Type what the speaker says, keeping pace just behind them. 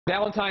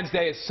Valentine's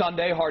Day is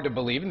Sunday, hard to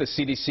believe, and the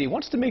CDC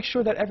wants to make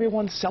sure that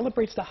everyone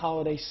celebrates the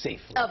holiday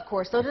safely. Of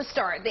course. So to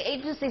start, the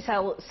agency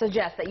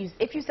suggests that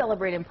if you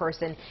celebrate in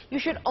person, you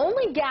should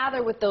only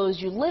gather with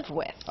those you live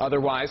with.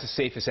 Otherwise, the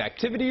safest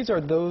activities are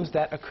those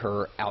that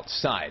occur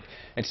outside.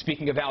 And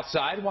speaking of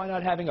outside, why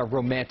not having a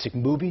romantic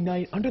movie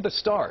night under the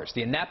stars?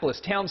 The Annapolis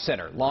Town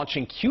Center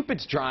launching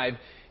Cupid's Drive-In,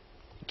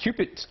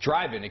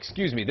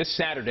 this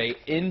Saturday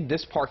in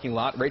this parking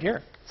lot right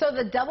here. So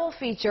the double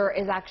feature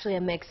is actually a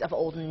mix of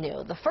old and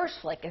new. The first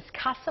flick is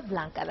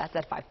Casablanca, that's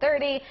at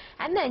 5:30,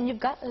 and then you've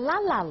got La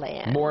La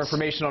Land. More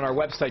information on our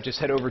website. Just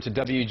head over to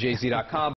WJZ.com.